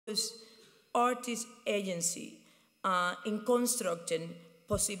artist agency in constructing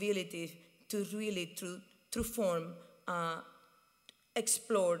possibilities to really, through form,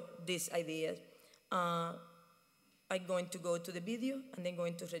 explore these ideas. I'm going to go to the video and then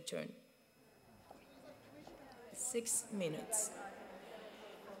going to return. 6 minutes.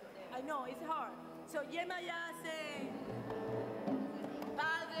 I know, it's hard. So, Yemaya say,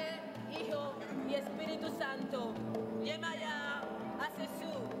 Padre, Hijo y Espíritu Santo. Yemaya hace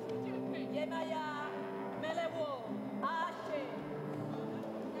su. Yemaya melewo, ashe.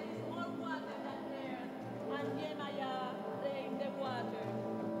 There is more water than air, and Yemaya rain the water.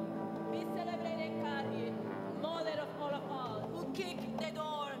 We celebrate Carrie, mother of all of us, who kicked the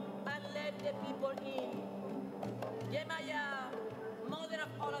door and let the people in. Yemaya, mother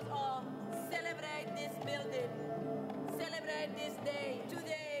of all of us, celebrate this building, celebrate this day.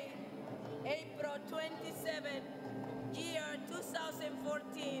 Today, April 27, year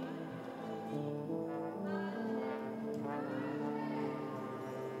 2014.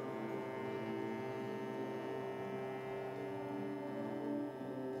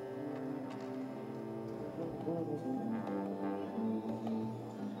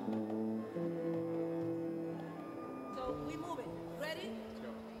 So we move it. Ready?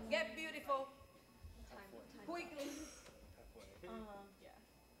 Get beautiful. Quickly. Yeah.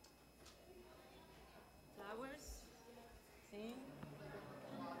 Flowers. Sing.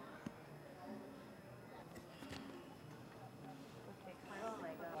 Oh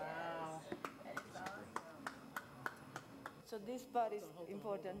my God. Wow. So this part is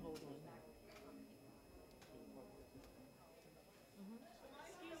important.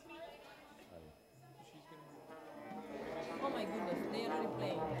 Oh my goodness, they are already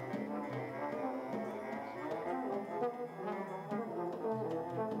playing.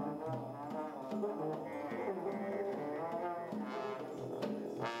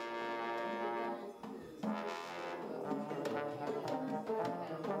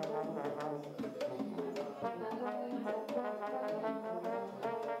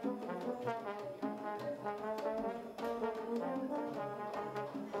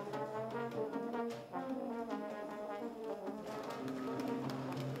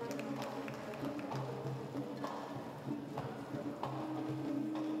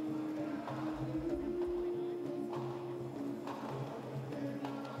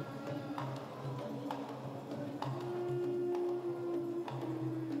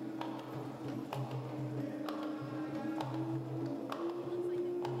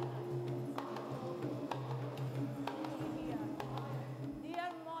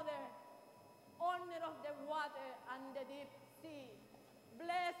 And the deep sea.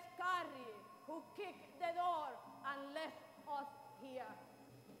 Bless Carrie, who kicked the door and left us here.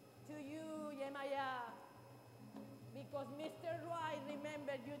 To you, Yemaya, because Mr. Roy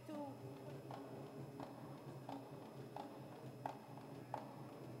remembered you too.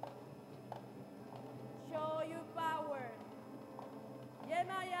 Show your power.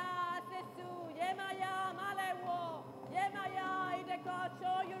 Yemaya Sesu, Yemaya Malewo, Yemaya Ideko,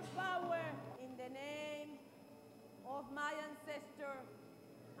 show your power. In the name of my ancestor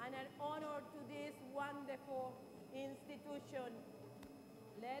and an honor to this wonderful institution.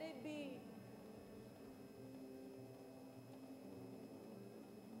 Let it be.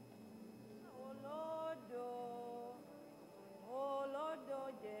 Oh Lord,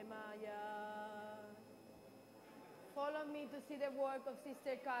 Yemaya. Follow me to see the work of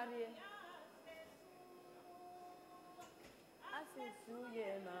Sister Carrie. Asesu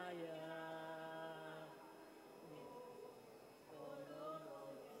Yemaya.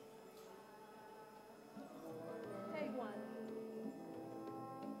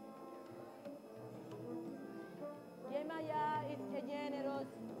 Yemaya is generous,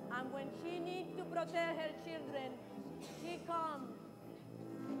 and when she needs to protect her children, she comes.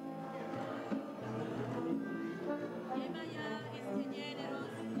 Yemaya is a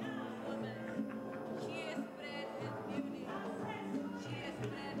generous woman. She spread her beauty. She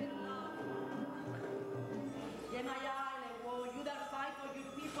spread her love. Yemaya, you that fight for your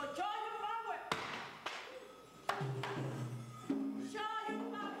people, show your power. Show your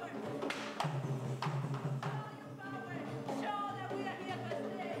power. Show that we are here to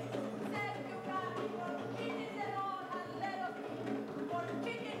stay. Thank you, God, for keeping the Lord and let us be.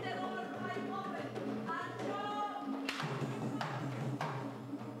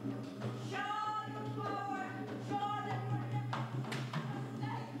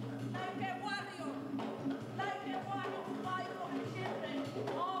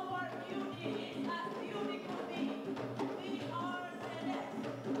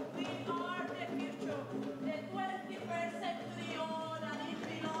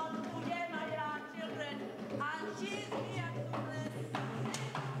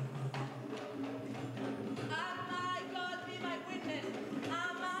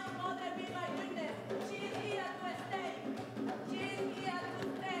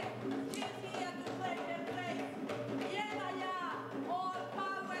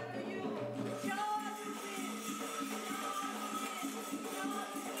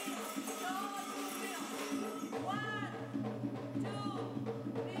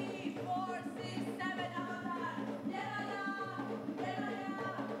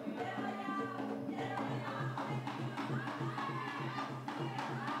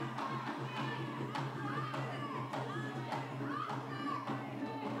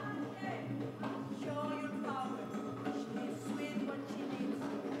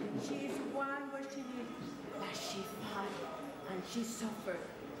 she suffered,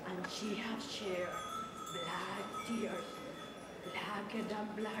 and she has shared black tears, blacker than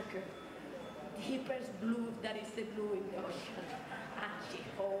blacker, deepest blue that is the blue in the ocean, and she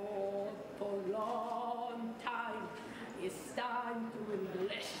hoped for a long time. It's time to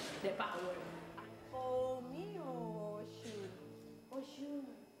unleash the power. Oh, mio, Oshun, Oshun,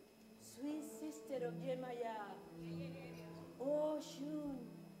 sweet sister of Yemaya, Oshun,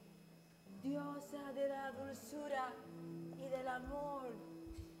 diosa de la dulzura y del amor,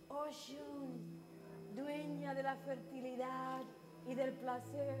 Oshun, dueña de la fertilidad y del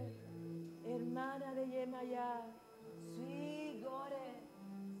placer, hermana de Yemaya, sweet goddess,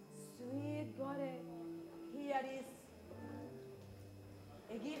 here is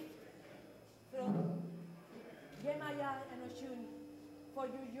a gift from Yemaya and Oshun for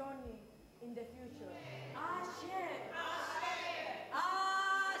your journey in the future. Ashe! Ashe!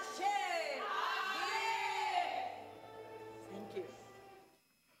 Ashe! Ashe! Thank you.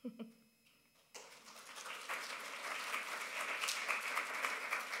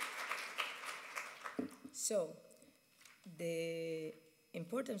 So, the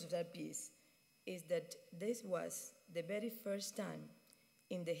importance of that piece is that this was the very first time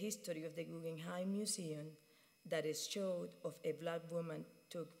in the history of the Guggenheim Museum that a show of a black woman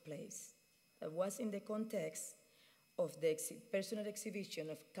took place. That was in the context of the personal exhibition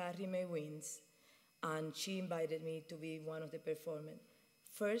of Carrie Mae Weems, and she invited me to be one of the performers.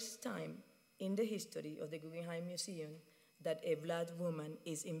 First time in the history of the Guggenheim Museum that a black woman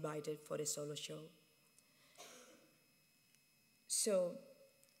is invited for a solo show. So,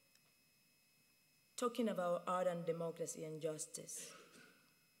 talking about art and democracy and justice.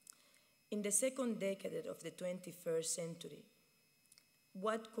 In the second decade of the 21st century,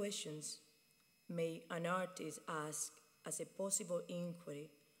 what questions may an artist ask as a possible inquiry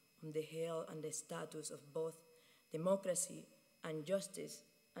on the health and the status of both democracy and justice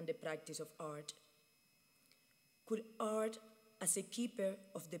and the practice of art? Could art, as a keeper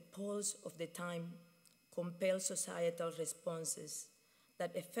of the pulse of the time, compel societal responses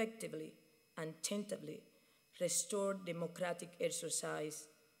that effectively and tentatively restore democratic exercise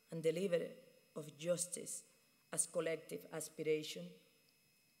and delivery of justice as collective aspiration?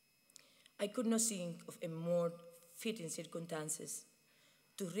 I could not think of a more fitting circumstances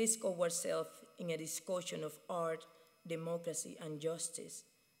to risk ourselves in a discussion of art, democracy, and justice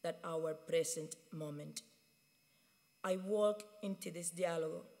than our present moment. I walk into this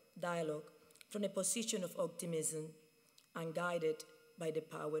dialogue from a position of optimism and guided by the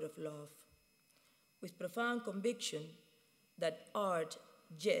power of love, with profound conviction that art,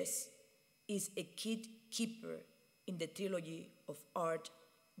 yes, is a key keeper in the trilogy of art,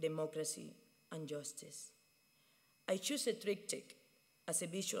 democracy, and justice. I choose a triptych as a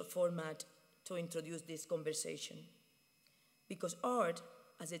visual format to introduce this conversation, because art,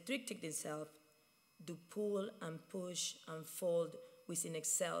 as a triptych itself, do pull and push and fold within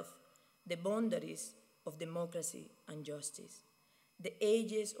itself the boundaries of democracy and justice, the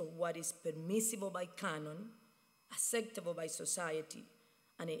edges of what is permissible by canon, acceptable by society,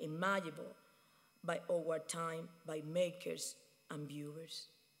 and imaginable by our time, by makers and viewers.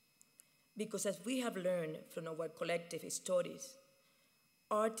 Because as we have learned from our collective stories,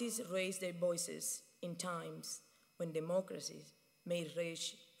 artists raise their voices in times when democracies may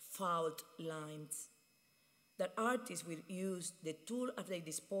reach fault lines, that artists will use the tool at their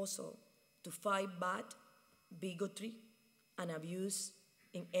disposal to fight bad, bigotry, and abuse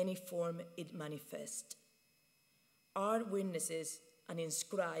in any form it manifests. Art witnesses and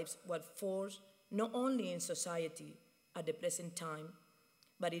inscribes what falls not only in society at the present time,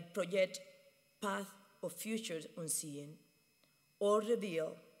 but it projects paths of futures unseen, all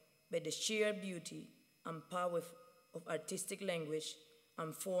revealed by the sheer beauty and power of artistic language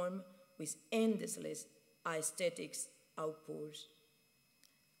and form with endless aesthetics outpours.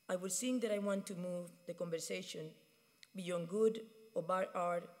 I would think that I want to move the conversation beyond good or bad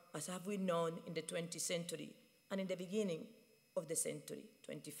art as have we known in the 20th century and in the beginning of the century,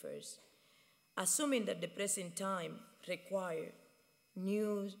 21st, assuming that the present time require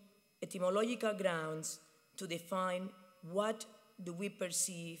new etymological grounds to define what do we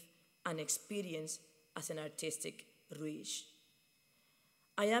perceive and experience as an artistic reach.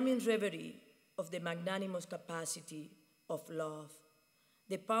 I am in reverie of the magnanimous capacity of love,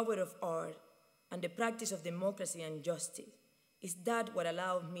 the power of art, and the practice of democracy and justice. Is that what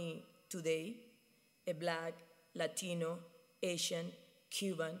allowed me today, a Black, Latino, Asian,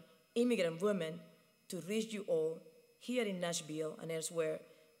 Cuban, immigrant woman, to reach you all here in Nashville and elsewhere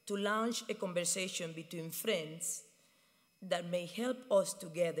to launch a conversation between friends that may help us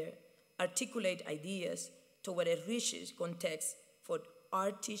together articulate ideas toward a richer context for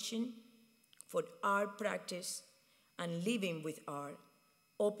art teaching, for art practice, and living with art,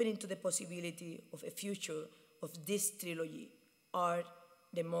 opening to the possibility of a future of this trilogy, art,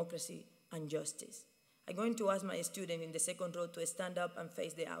 democracy, and justice. I'm going to ask my student in the second row to stand up and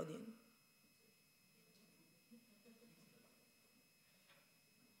face the audience.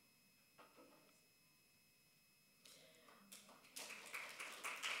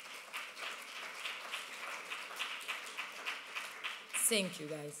 Thank you,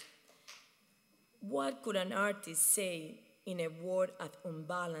 guys. What could an artist say in a world as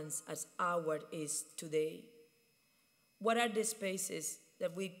unbalanced as ours is today? What are the spaces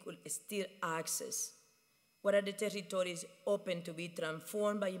that we could still access? What are the territories open to be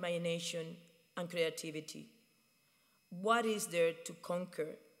transformed by imagination and creativity? What is there to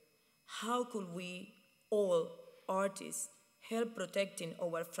conquer? How could we, all artists, help protecting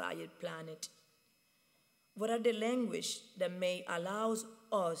our fragile planet? What are the language that may allow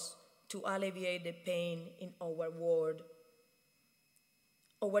us to alleviate the pain in our world?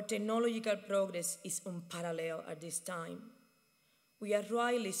 Our technological progress is unparalleled at this time. We are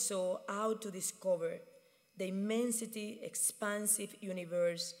rightly so out to discover the immensity, expansive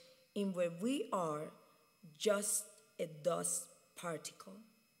universe in where we are just a dust particle.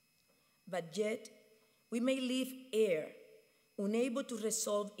 But yet, we may live here, unable to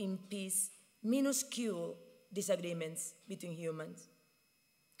resolve in peace minuscule disagreements between humans.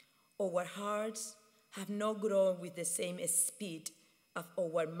 Our hearts have not grown with the same speed of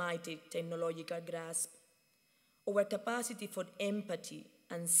our mighty technological grasp. Our capacity for empathy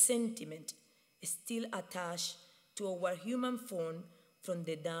and sentiment is still attached to our human form from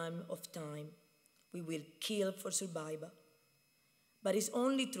the dawn of time. We will kill for survival. But it's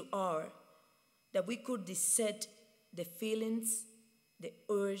only through art that we could dissect the feelings, the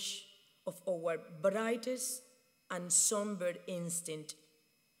urge of our brightest and somber instinct.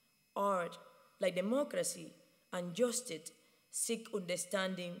 Art, like democracy and justice, seek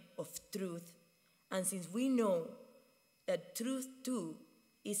understanding of truth. And since we know that truth too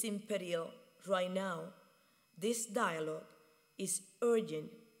is in peril right now, this dialogue is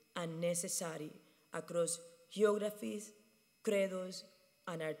urgent and necessary across geographies, credos,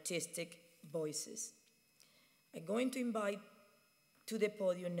 and artistic voices. I'm going to invite to the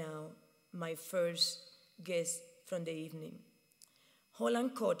podium now my first guest from the evening.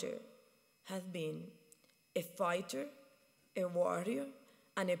 Holland Cotter has been a fighter, a warrior,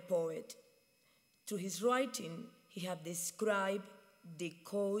 and a poet. Through his writing, he has described,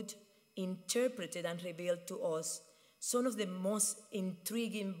 decoded, interpreted, and revealed to us some of the most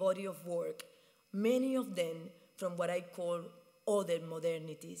intriguing body of work, many of them from what I call other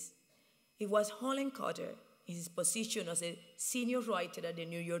modernities. It was Holland Cotter, in his position as a senior writer at the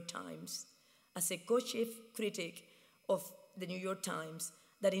New York Times, as a co-chief critic of the New York Times,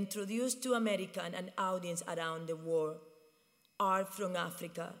 that introduced to America and an audience around the world art from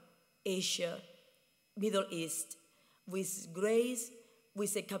Africa, Asia, Middle East, with grace,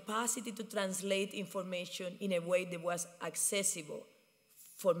 with a capacity to translate information in a way that was accessible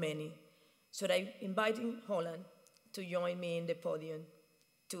for many. So I'm inviting Holland to join me in the podium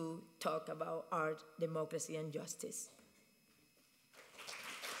to talk about art, democracy, and justice.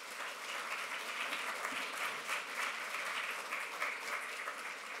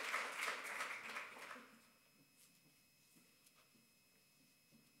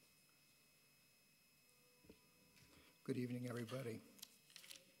 Good evening, everybody.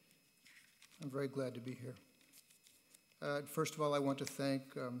 I'm very glad to be here. First of all, I want to thank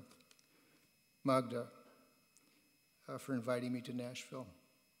Magda for inviting me to Nashville.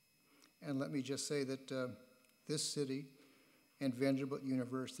 And let me just say that this city and Vanderbilt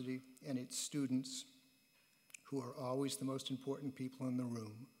University and its students, who are always the most important people in the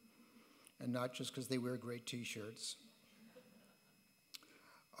room, and not just because they wear great t-shirts,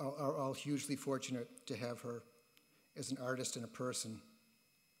 are all hugely fortunate to have her as an artist and a person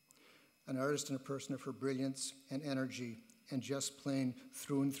of her brilliance and energy and just plain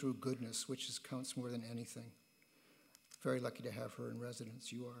through and through goodness, which counts more than anything. Very lucky to have her in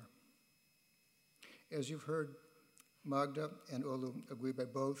residence, you are. As you've heard, Magda and Olu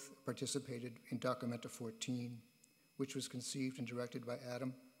Agwibe both participated in Documenta 14, which was conceived and directed by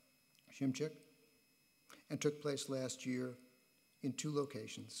Adam Shimczyk and took place last year in 2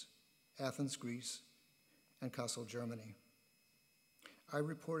 locations, Athens, Greece, and Kassel, Germany. I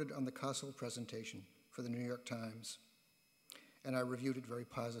reported on the Kassel presentation for the New York Times, and I reviewed it very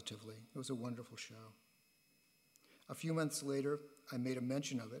positively. It was a wonderful show. A few months later, I made a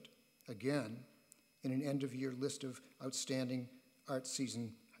mention of it, again, in an end-of-year list of outstanding art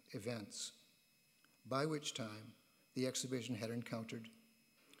season events. by which time the exhibition had encountered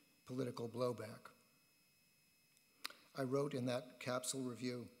political blowback. I wrote in that capsule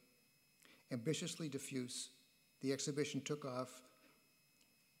review, ambitiously diffuse, the exhibition took off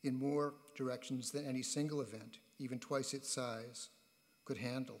in more directions than any single event, even twice its size, could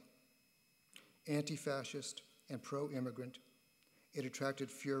handle. Anti-fascist and pro-immigrant, it attracted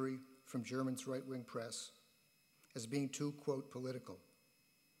fury from Germany's right-wing press as being too, quote, political,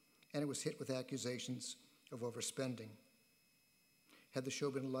 and it was hit with accusations of overspending. Had the show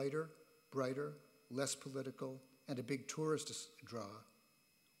been lighter, brighter, less political, and a big tourist draw,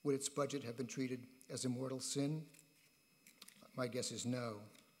 would its budget have been treated as a mortal sin? My guess is no.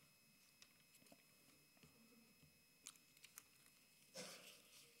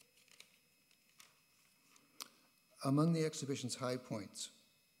 Among the exhibition's high points,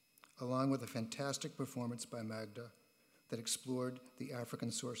 along with a fantastic performance by Magda that explored the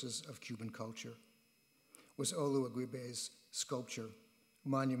African sources of Cuban culture, was Olu Agbe's sculpture,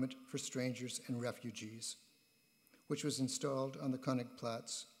 Monument for Strangers and Refugees, which was installed on the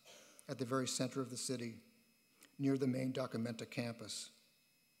Königplatz at the very center of the city, near the main Documenta campus.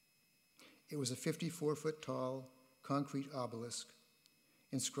 It was a 54-foot-tall concrete obelisk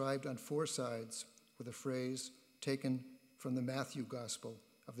inscribed on 4 sides with a phrase taken from the Matthew Gospel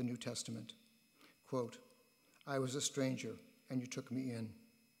of the New Testament. Quote, "I was a stranger, and you took me in."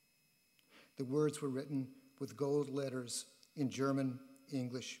 The words were written with gold letters in German,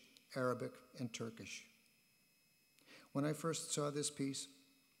 English, Arabic, and Turkish. When I first saw this piece,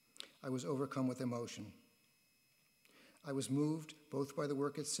 I was overcome with emotion. I was moved both by the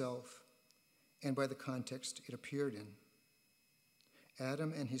work itself and by the context it appeared in.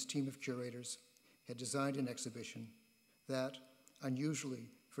 Adam and his team of curators had designed an exhibition that, unusually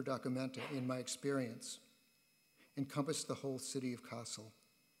for Documenta in my experience, encompassed the whole city of Kassel,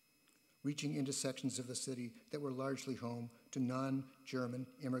 reaching into sections of the city that were largely home to non-German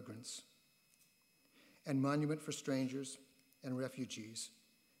immigrants. And Monument for Strangers and Refugees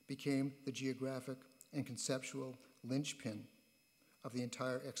became the geographic and conceptual linchpin of the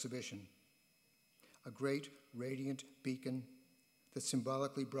entire exhibition, a great radiant beacon that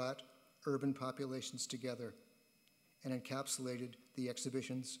symbolically brought urban populations together and encapsulated the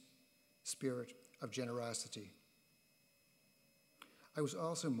exhibition's spirit of generosity. I was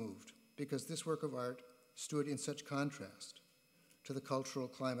also moved because this work of art stood in such contrast to the cultural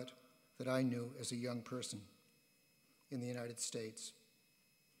climate that I knew as a young person in the United States.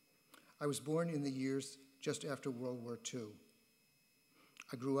 I was born in the years just after World War II.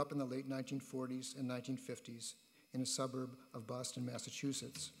 I grew up in the late 1940s and 1950s in a suburb of Boston,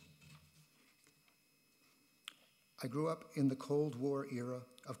 Massachusetts. I grew up in the Cold War era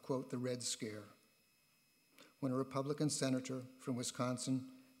of, quote, the Red Scare, when a Republican senator from Wisconsin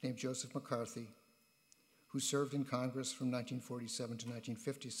named Joseph McCarthy, who served in Congress from 1947 to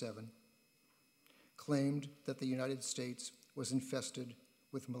 1957, claimed that the United States was infested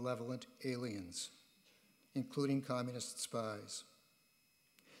with malevolent aliens, including communist spies.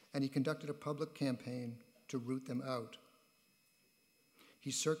 And he conducted a public campaign to root them out.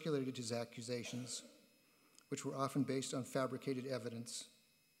 He circulated his accusations, which were often based on fabricated evidence,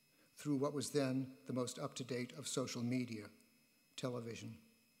 through what was then the most up-to-date of social media, television.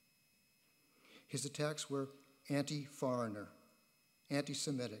 His attacks were anti-foreigner,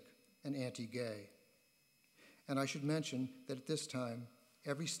 anti-Semitic, and anti-gay. And I should mention that at this time,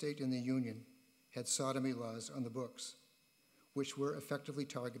 every state in the Union had sodomy laws on the books, which were effectively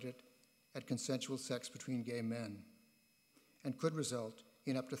targeted at consensual sex between gay men and could result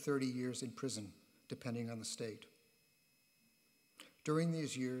in up to 30 years in prison, depending on the state. During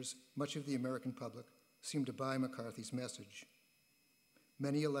these years, much of the American public seemed to buy McCarthy's message.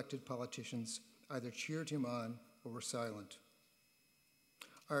 Many elected politicians either cheered him on or were silent.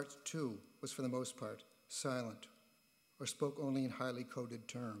 Art, too, was for the most part silent or spoke only in highly coded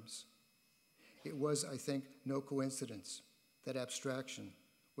terms. It was, I think, no coincidence that abstraction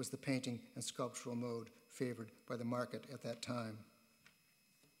was the painting and sculptural mode favored by the market at that time.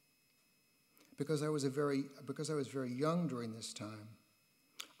 Because I was very young during this time,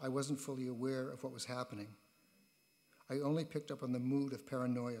 I wasn't fully aware of what was happening. I only picked up on the mood of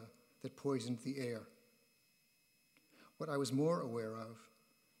paranoia that poisoned the air. What I was more aware of,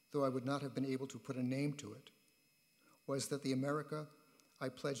 though I would not have been able to put a name to it, was that the America I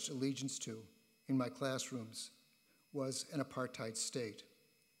pledged allegiance to in my classrooms was an apartheid state.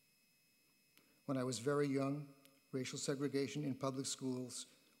 When I was very young, racial segregation in public schools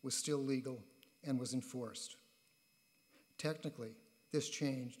was still legal and was enforced. Technically, this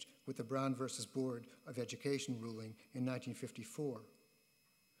changed with the Brown versus Board of Education ruling in 1954,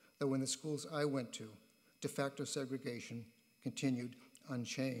 though in the schools I went to, de facto segregation continued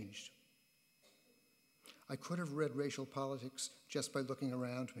unchanged. I could have read racial politics just by looking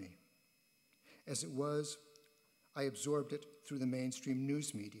around me. As it was, I absorbed it through the mainstream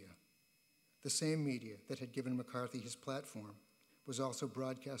news media. The same media that had given McCarthy his platform was also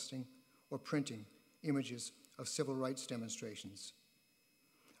broadcasting or printing images of civil rights demonstrations,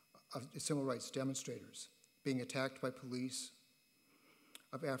 of civil rights demonstrators being attacked by police,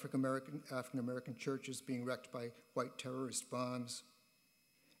 of African American churches being wrecked by white terrorist bombs,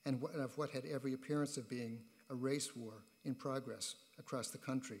 and of what had every appearance of being a race war in progress across the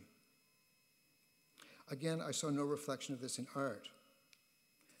country. Again, I saw no reflection of this in art.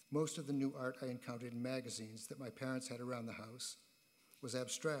 Most of the new art I encountered in magazines that my parents had around the house was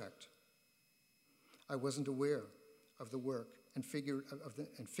abstract. I wasn't aware of the work and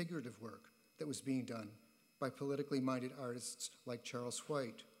figurative work that was being done by politically minded artists like Charles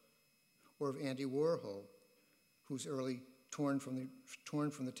White, or of Andy Warhol, whose early torn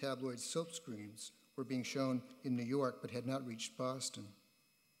from the tabloid silkscreens were being shown in New York but had not reached Boston.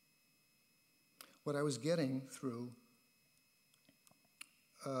 What I was getting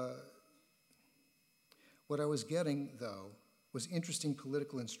though, was interesting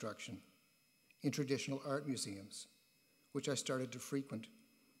political instruction in traditional art museums, which I started to frequent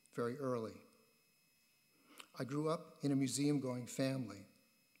very early. I grew up in a museum-going family.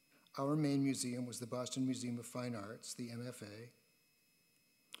 Our main museum was the Boston Museum of Fine Arts, the MFA.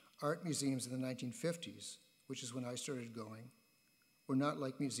 Art museums in the 1950s, which is when I started going, were not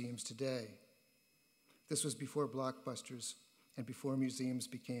like museums today. This was before blockbusters and before museums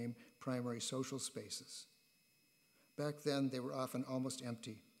became primary social spaces. Back then, they were often almost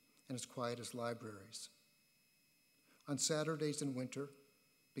empty and as quiet as libraries. On Saturdays in winter,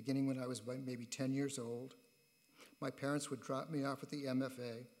 beginning when I was maybe 10 years old, my parents would drop me off at the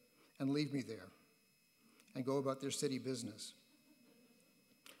MFA and leave me there and go about their city business.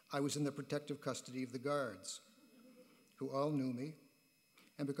 I was in the protective custody of the guards, who all knew me,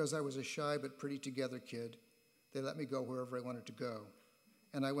 and because I was a shy but pretty together kid, they let me go wherever I wanted to go,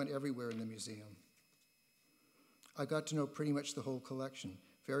 and I went everywhere in the museum. I got to know pretty much the whole collection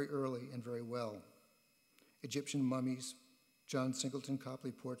very early and very well. Egyptian mummies, John Singleton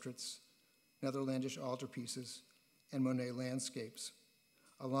Copley portraits, Netherlandish altarpieces, and Monet landscapes,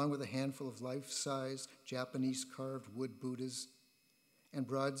 along with a handful of life-size Japanese carved wood Buddhas and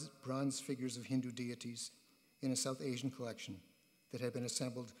bronze figures of Hindu deities in a South Asian collection that had been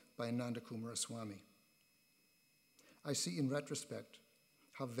assembled by Ananda Coomaraswamy. I see in retrospect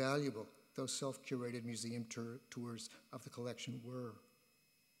how valuable those self-curated museum tours of the collection were.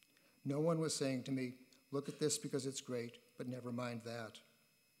 No one was saying to me, look at this because it's great, but never mind that.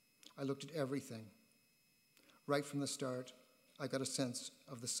 I looked at everything. Right from the start, I got a sense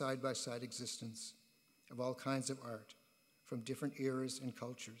of the side-by-side existence of all kinds of art from different eras and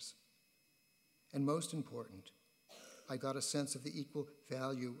cultures. And most important, I got a sense of the equal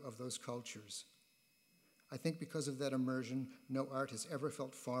value of those cultures. I think because of that immersion, no art has ever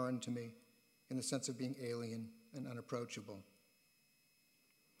felt foreign to me in the sense of being alien and unapproachable.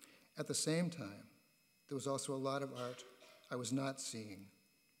 At the same time, there was also a lot of art I was not seeing.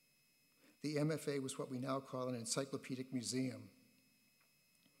 The MFA was what we now call an encyclopedic museum.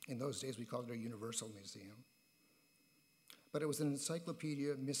 In those days, we called it a universal museum. But it was an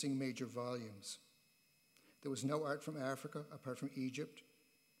encyclopedia missing major volumes. There was no art from Africa apart from Egypt,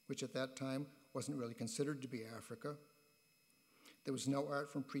 which at that time wasn't really considered to be Africa. There was no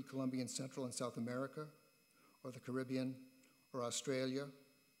art from pre-Columbian Central and South America, or the Caribbean, or Australia.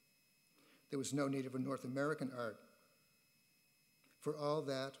 There was no Native or North American art. For all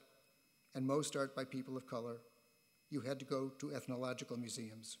that, and most art by people of color, you had to go to ethnological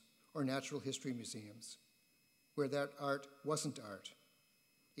museums or natural history museums, where that art wasn't art.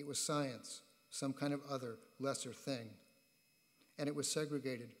 It was science, some kind of other, lesser thing. And it was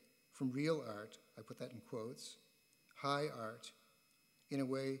segregated from real art, I put that in quotes, high art, in a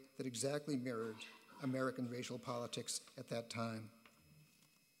way that exactly mirrored American racial politics at that time.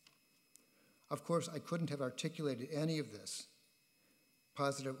 Of course, I couldn't have articulated any of this,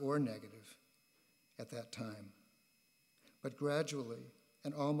 positive or negative, at that time. But gradually,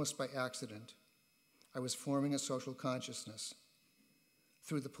 and almost by accident, I was forming a social consciousness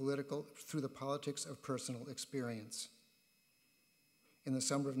through the politics of personal experience. In the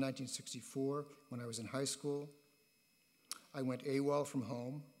summer of 1964, when I was in high school, I went AWOL from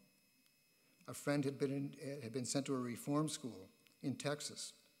home. A friend had been sent to a reform school in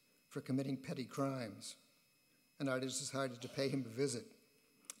Texas for committing petty crimes, and I decided to pay him a visit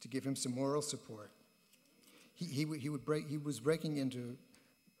to give him some moral support. He was breaking into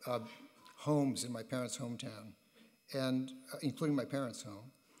homes in my parents' hometown, and including my parents'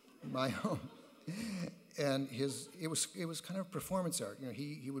 home, my home. And it was kind of performance art. You know,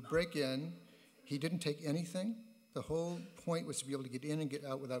 he would break in. He didn't take anything. The whole point was to be able to get in and get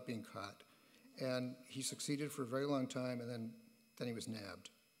out without being caught. And he succeeded for a very long time, and then he was nabbed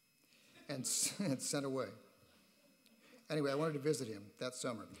and sent away. Anyway, I wanted to visit him that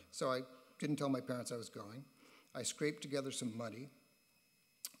summer, so I didn't tell my parents I was going. I scraped together some money,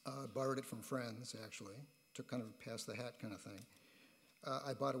 borrowed it from friends, actually, took kind of a pass-the-hat kind of thing.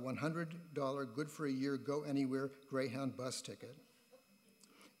 I bought a $100 good-for-a-year, go-anywhere Greyhound bus ticket,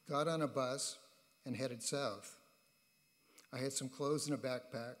 got on a bus, and headed south. I had some clothes in a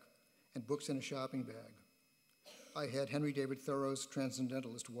backpack and books in a shopping bag. I had Henry David Thoreau's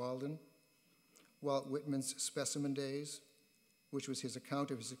Transcendentalist Walden, Walt Whitman's Specimen Days, which was his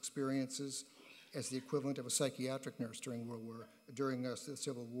account of his experiences as the equivalent of a psychiatric nurse during the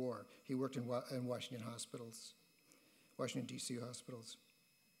Civil War. He worked in Washington hospitals, Washington, D.C. hospitals.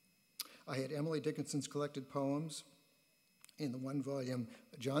 I had Emily Dickinson's collected poems in the one-volume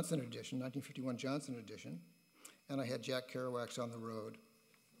Johnson edition, 1951 Johnson edition, and I had Jack Kerouac's On the Road.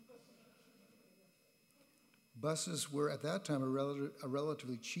 Buses were, at that time, a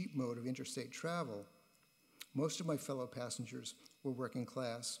relatively cheap mode of interstate travel. Most of my fellow passengers were working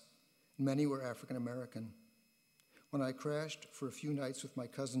class. Many were African American. When I crashed for a few nights with my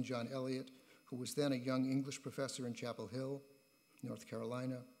cousin John Elliott, who was then a young English professor in Chapel Hill, North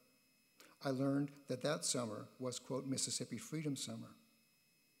Carolina, I learned that that summer was, quote, Mississippi Freedom Summer,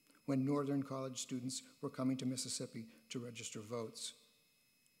 when Northern college students were coming to Mississippi to register votes.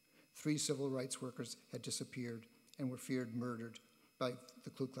 3 civil rights workers had disappeared and were feared murdered by the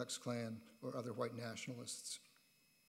Ku Klux Klan or other white nationalists.